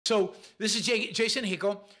So this is Jason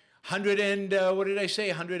Hickel,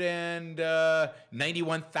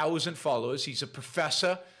 191,000 followers. He's a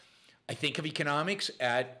professor, I think, of economics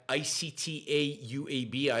at ICTA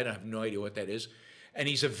UAB. I have no idea what that is. And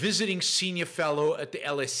he's a visiting senior fellow at the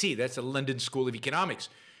LSE. That's the London School of Economics.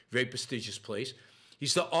 Very prestigious place.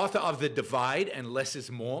 He's the author of The Divide and Less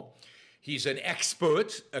is More. He's an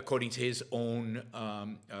expert, according to his own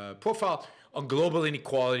profile, on global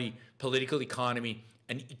inequality, political economy,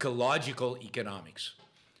 and ecological economics.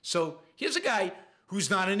 So here's a guy who's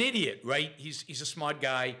not an idiot, right? He's a smart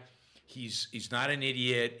guy. He's not an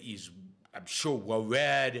idiot. He's, I'm sure,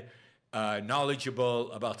 well-read,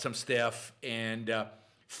 knowledgeable about some stuff, and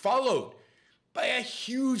followed by a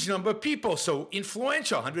huge number of people. So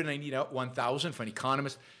influential, 191,000 for an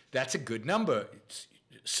economist. That's a good number. It's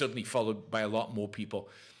certainly followed by a lot more people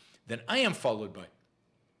than I am followed by.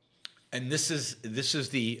 And this is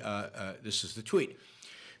the tweet.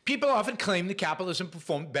 People often claim that capitalism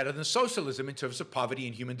performed better than socialism in terms of poverty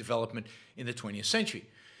and human development in the 20th century.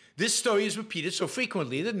 This story is repeated so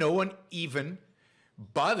frequently that no one even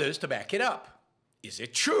bothers to back it up. Is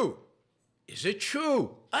it true? Is it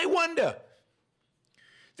true? I wonder.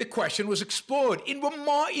 The question was explored in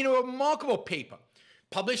a remarkable paper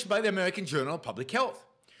published by the American Journal of Public Health.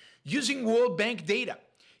 Using World Bank data,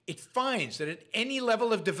 it finds that at any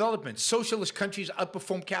level of development, socialist countries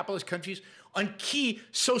outperform capitalist countries on key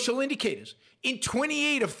social indicators in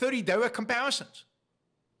 28 of 30 direct comparisons.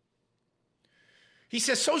 He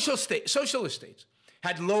says socialist states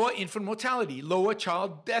had lower infant mortality, lower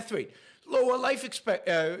child death rate, longer life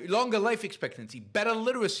expectancy, better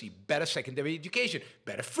literacy, better secondary education,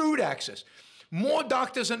 better food access, more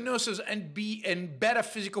doctors and nurses, and better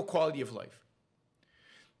physical quality of life.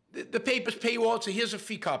 The paper's paywall, so here's a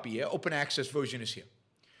free copy here. Open access version is here.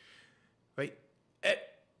 Right?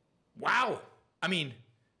 Wow. I mean,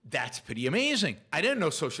 that's pretty amazing. I didn't know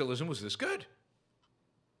socialism was this good.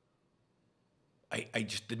 I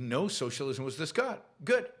just didn't know socialism was this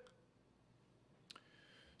good.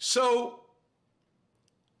 So,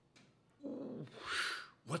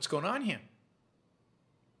 what's going on here?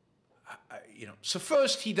 So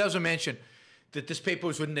first, he doesn't mention that this paper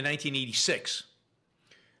was written in 1986.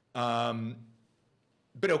 But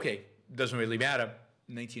okay, doesn't really matter.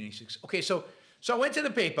 1986. Okay, so I went to the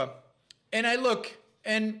paper, and I look,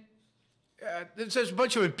 and there's a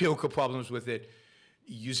bunch of empirical problems with it,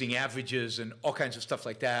 using averages and all kinds of stuff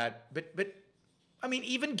like that. But I mean,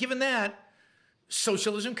 even given that,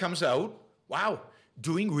 socialism comes out, wow,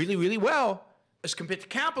 doing really, really well as compared to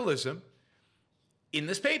capitalism in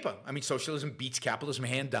this paper. I mean, socialism beats capitalism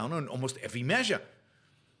hand down on almost every measure.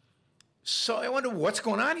 So I wonder what's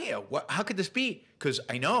going on here. How could this be? Because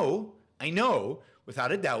I know,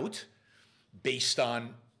 without a doubt, based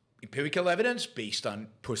on empirical evidence, based on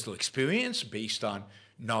personal experience, based on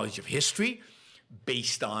knowledge of history,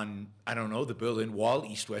 based on, I don't know, the Berlin Wall,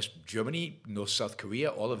 East-West Germany, North-South Korea,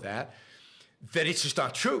 all of that, that it's just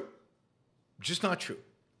not true. Just not true.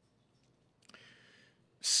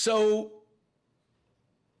 So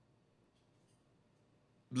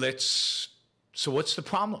what's the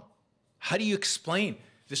problem? How do you explain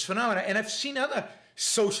this phenomenon? And I've seen other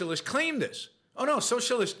socialists claim this. Oh no,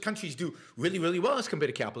 socialist countries do really, really well as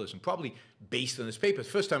compared to capitalism, probably based on this paper. It's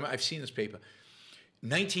the first time I've seen this paper.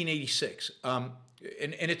 1986. And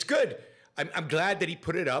it's good. I'm glad that he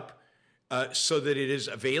put it up so that it is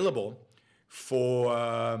available for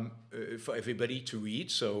everybody to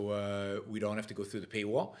read, so we don't have to go through the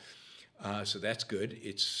paywall. So that's good.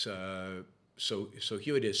 It's so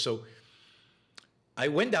here it is. So I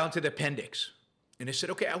went down to the appendix, and I said,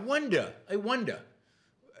 okay, I wonder,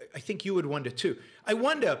 I think you would wonder too. I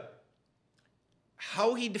wonder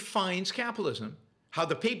how he defines capitalism, how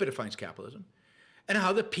the paper defines capitalism, and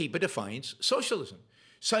how the paper defines socialism.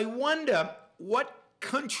 So I wonder what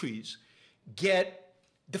countries get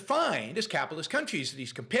defined as capitalist countries that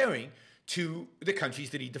he's comparing to the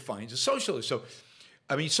countries that he defines as socialist. So,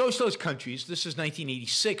 I mean, socialist countries, this is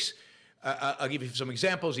 1986. I'll give you some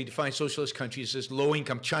examples. He defines socialist countries as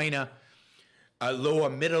low-income China,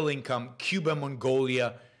 lower middle-income Cuba,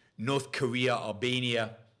 Mongolia, North Korea,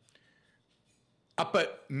 Albania, upper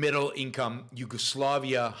middle-income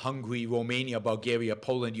Yugoslavia, Hungary, Romania, Bulgaria,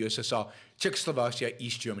 Poland, USSR, Czechoslovakia,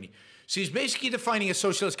 East Germany. So he's basically defining as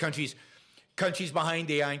socialist countries behind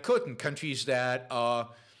the Iron Curtain, countries that are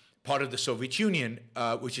part of the Soviet Union,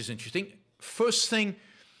 which is interesting. First thing,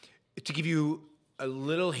 to give you a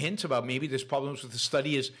little hint about maybe there's problems with the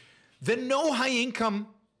study, is there are no high-income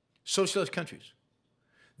socialist countries.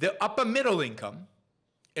 They're upper middle income,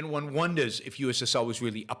 and one wonders if USSR was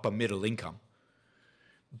really upper middle income.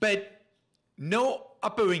 But no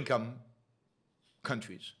upper income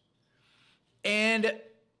countries, and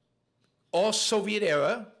all Soviet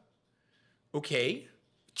era, okay.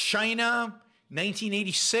 China,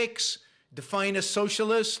 1986, defined as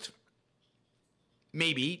socialist,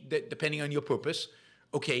 maybe, depending on your purpose.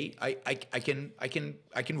 Okay, I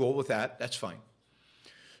can roll with that. That's fine.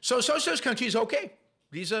 So socialist countries, okay.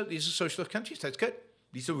 These are socialist countries. That's good.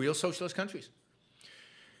 These are real socialist countries.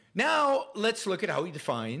 Now let's look at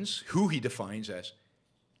who he defines as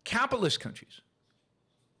capitalist countries.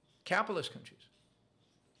 Capitalist countries.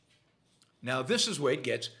 Now this is where it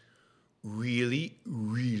gets really,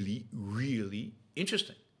 really, really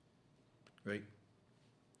interesting, right?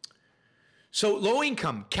 So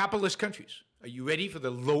low-income capitalist countries. Are you ready for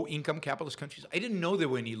the low-income capitalist countries? I didn't know there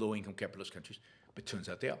were any low-income capitalist countries, but turns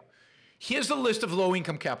out they are. Here's the list of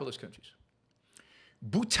low-income capitalist countries.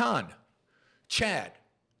 Bhutan, Chad,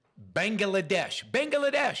 Bangladesh.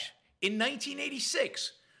 Bangladesh, in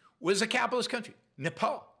 1986, was a capitalist country.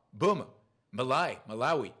 Nepal, Burma,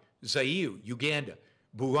 Malawi, Zaire, Uganda,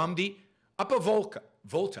 Burundi, Upper Volta,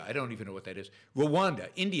 I don't even know what that is. Rwanda,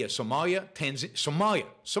 India, Somalia,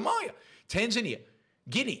 Tanzania,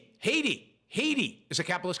 Guinea, Haiti is a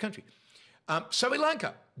capitalist country. Sri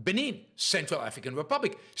Lanka, Benin, Central African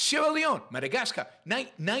Republic, Sierra Leone, Madagascar,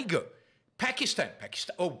 Niger, Pakistan,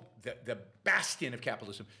 oh, the bastion of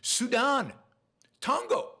capitalism, Sudan,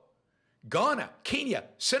 Togo, Ghana, Kenya,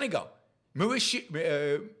 Senegal,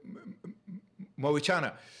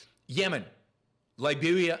 Mauritania, Yemen,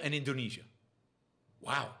 Liberia, and Indonesia.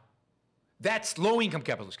 Wow. That's low-income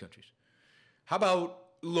capitalist countries. How about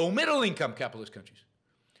low-middle-income capitalist countries?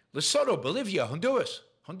 Lesotho, Bolivia, Honduras.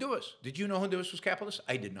 Did you know Honduras was capitalist?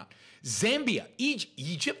 I did not. Zambia,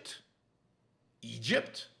 Egypt.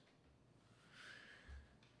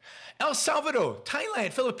 El Salvador,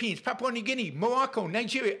 Thailand, Philippines, Papua New Guinea, Morocco,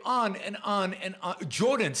 Nigeria, on and on and on.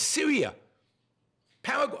 Jordan, Syria,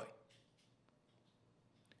 Paraguay.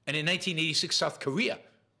 And in 1986, South Korea.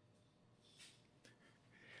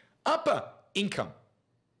 Upper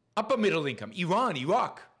middle income, Iran,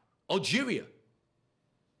 Iraq, Algeria,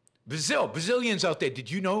 Brazil, Brazilians out there.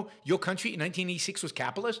 Did you know your country in 1986 was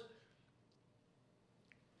capitalist?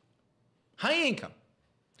 High income.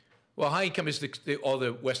 Well, high income is all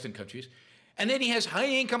the Western countries. And then he has high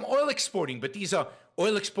income oil exporting, but these are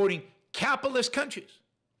oil exporting capitalist countries.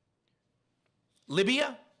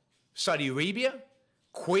 Libya, Saudi Arabia,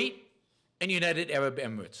 Kuwait, and United Arab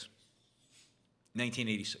Emirates.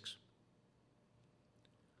 1986.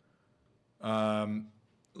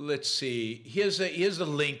 Let's see. Here's the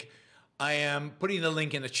link. I am putting the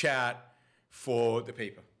link in the chat for the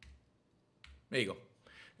paper. There you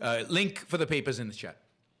go. Link for the papers in the chat,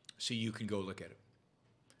 so you can go look at it.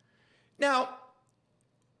 Now,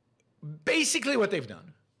 basically what they've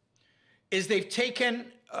done is they've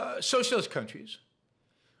taken socialist countries,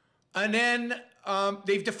 and then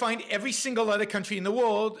they've defined every single other country in the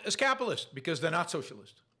world as capitalist because they're not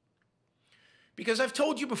socialist. Because I've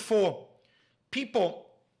told you before, people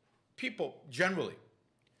generally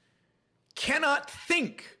cannot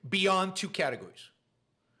think beyond two categories.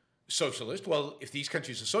 Socialist, well, if these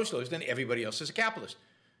countries are socialist, then everybody else is a capitalist.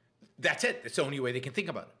 That's it. That's the only way they can think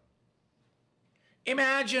about it.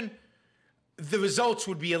 Imagine the results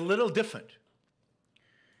would be a little different.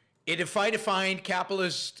 If I defined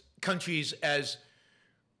capitalist countries as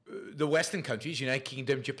the Western countries, United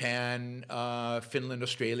Kingdom, Japan, Finland,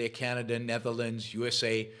 Australia, Canada, Netherlands,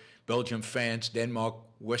 USA, Belgium, France, Denmark,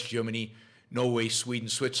 West Germany, Norway, Sweden,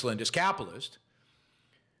 Switzerland as capitalist,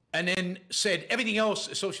 and then said everything else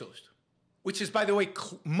is socialist, which is, by the way,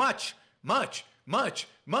 much, much, much,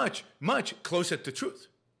 much, much closer to truth.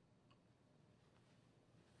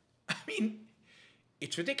 I mean,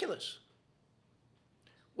 it's ridiculous.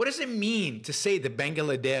 What does it mean to say that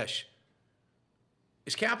Bangladesh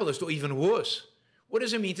is capitalist, or even worse? What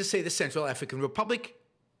does it mean to say the Central African Republic?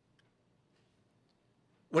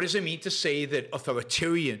 What does it mean to say that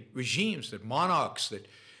authoritarian regimes, that monarchs,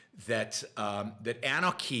 that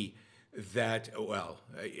anarchy,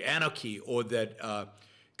 anarchy, or that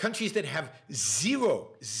countries that have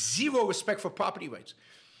zero respect for property rights,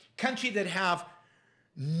 countries that have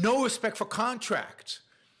no respect for contracts,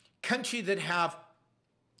 countries that have,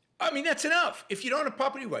 I mean, that's enough. If you don't have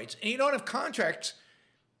property rights and you don't have contracts,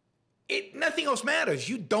 nothing else matters.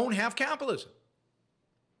 You don't have capitalism.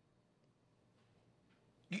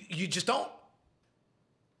 You just don't.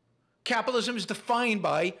 Capitalism is defined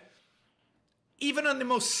by, even on the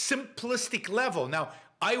most simplistic level. Now,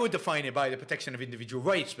 I would define it by the protection of individual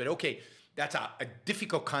rights, but okay, that's a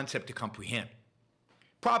difficult concept to comprehend.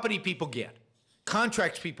 Property people get.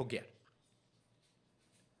 Contracts people get.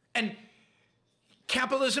 And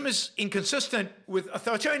capitalism is inconsistent with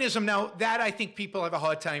authoritarianism. Now, that I think people have a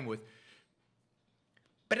hard time with.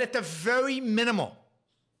 But at the very minimal,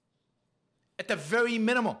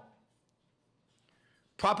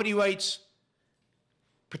 property rights,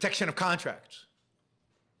 protection of contracts,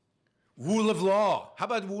 rule of law. How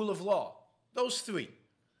about rule of law? Those three,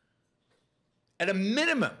 at a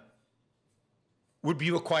minimum, would be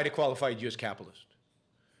required to qualify you as capitalist.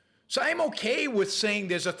 So I'm okay with saying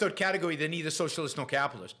there's a third category, they're neither socialist nor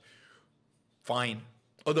capitalist. Fine.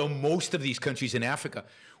 Although most of these countries in Africa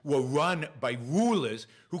were run by rulers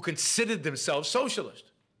who considered themselves socialist.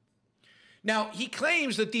 Now, he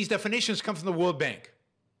claims that these definitions come from the World Bank.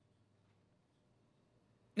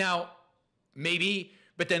 Now, maybe,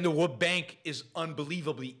 but then the World Bank is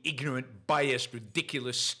unbelievably ignorant, biased,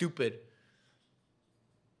 ridiculous, stupid.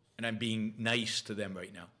 And I'm being nice to them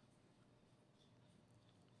right now.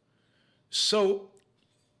 So,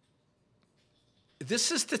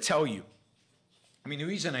 this is to tell you, I mean, the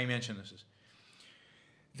reason I mention this is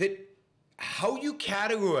that how you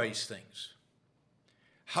categorize things,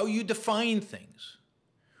 how you define things,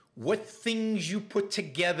 what things you put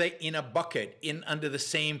together in a bucket under the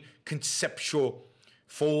same conceptual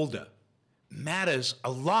folder matters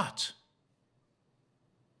a lot.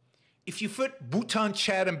 If you put Bhutan,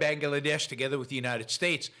 Chad, and Bangladesh together with the United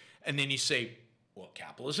States, and then you say, well,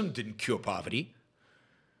 capitalism didn't cure poverty,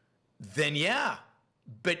 then yeah,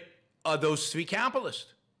 but are those three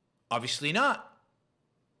capitalist? Obviously not.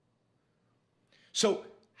 So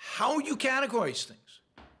how you categorize things,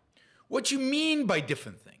 what you mean by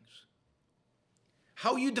different things,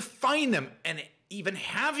 how you define them, and even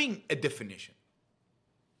having a definition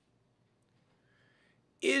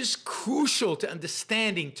is crucial to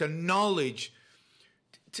understanding, to knowledge,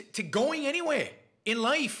 to going anywhere in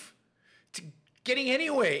life, to getting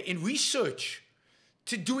anywhere in research,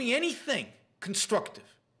 to doing anything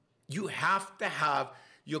constructive. You have to have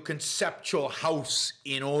your conceptual house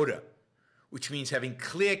in order, which means having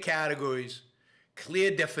clear categories,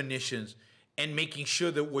 clear definitions, and making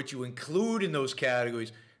sure that what you include in those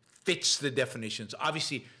categories fits the definitions.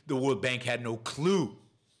 Obviously, the World Bank had no clue.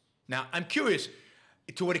 Now, I'm curious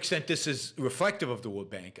to what extent this is reflective of the World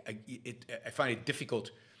Bank. I find it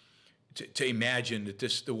difficult to imagine that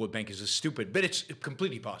the World Bank is as stupid, but it's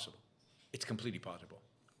completely possible. It's completely possible.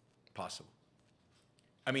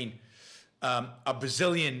 I mean, a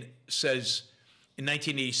Brazilian says in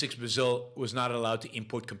 1986, Brazil was not allowed to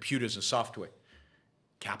import computers and software.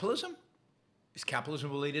 Capitalism? Is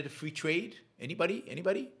capitalism related to free trade? Anybody?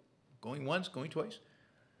 Anybody? Going once, going twice?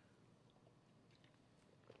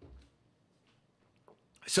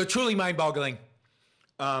 So truly mind-boggling.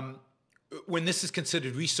 When this is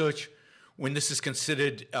considered research, when this is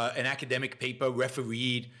considered an academic paper,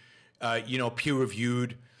 refereed,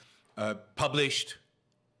 peer-reviewed, published,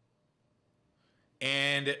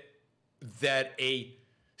 and that a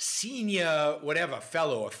senior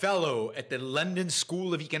fellow at the London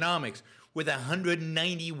School of Economics with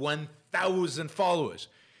 191,000 followers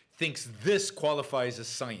thinks this qualifies as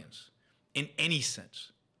science in any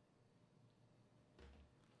sense.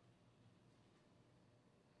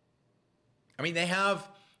 I mean, they have,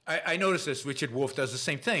 I noticed this, Richard Wolff does the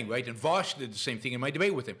same thing, right? And Vosh did the same thing in my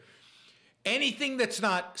debate with him. Anything that's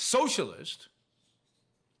not socialist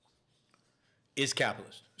is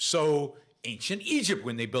capitalist. So ancient Egypt,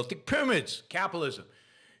 when they built the pyramids, capitalism.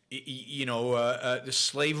 The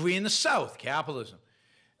slavery in the South, capitalism.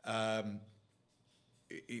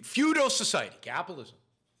 Feudal society, capitalism.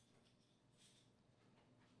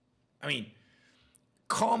 I mean,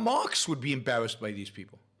 Karl Marx would be embarrassed by these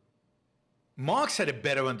people. Marx had a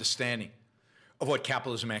better understanding of what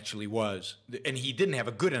capitalism actually was. And he didn't have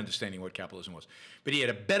a good understanding of what capitalism was. But he had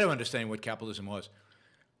a better understanding of what capitalism was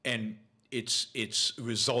and its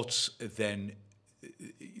results than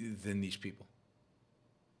these people.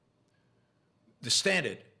 The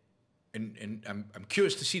standard, and I'm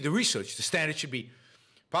curious to see the research, the standard should be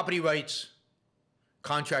property rights,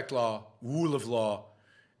 contract law, rule of law,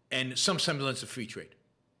 and some semblance of free trade.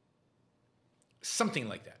 Something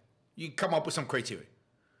like that. You can come up with some criteria.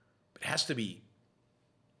 But it has to be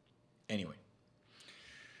anyway.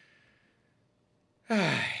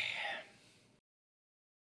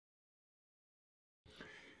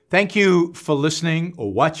 Thank you for listening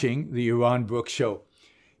or watching the Yaron Brook Show.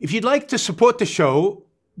 If you'd like to support the show,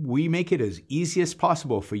 we make it as easy as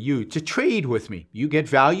possible for you to trade with me. You get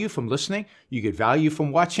value from listening. You get value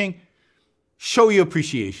from watching. Show your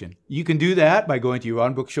appreciation. You can do that by going to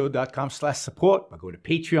yaronbrookshow.com/support, by going to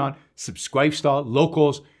Patreon, Subscribestar,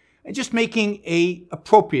 Locals, and just making an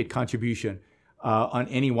appropriate contribution on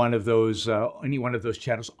any one of those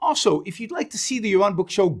channels. Also, if you'd like to see the Yaron Brook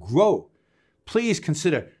Show grow, please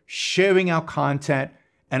consider sharing our content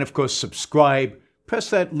and, of course, subscribe. Press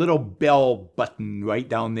that little bell button right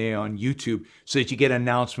down there on YouTube so that you get an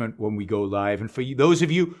announcement when we go live. And for those of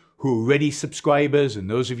you who are already subscribers and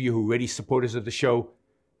those of you who are already supporters of the show,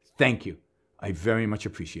 thank you. I very much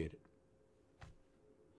appreciate it.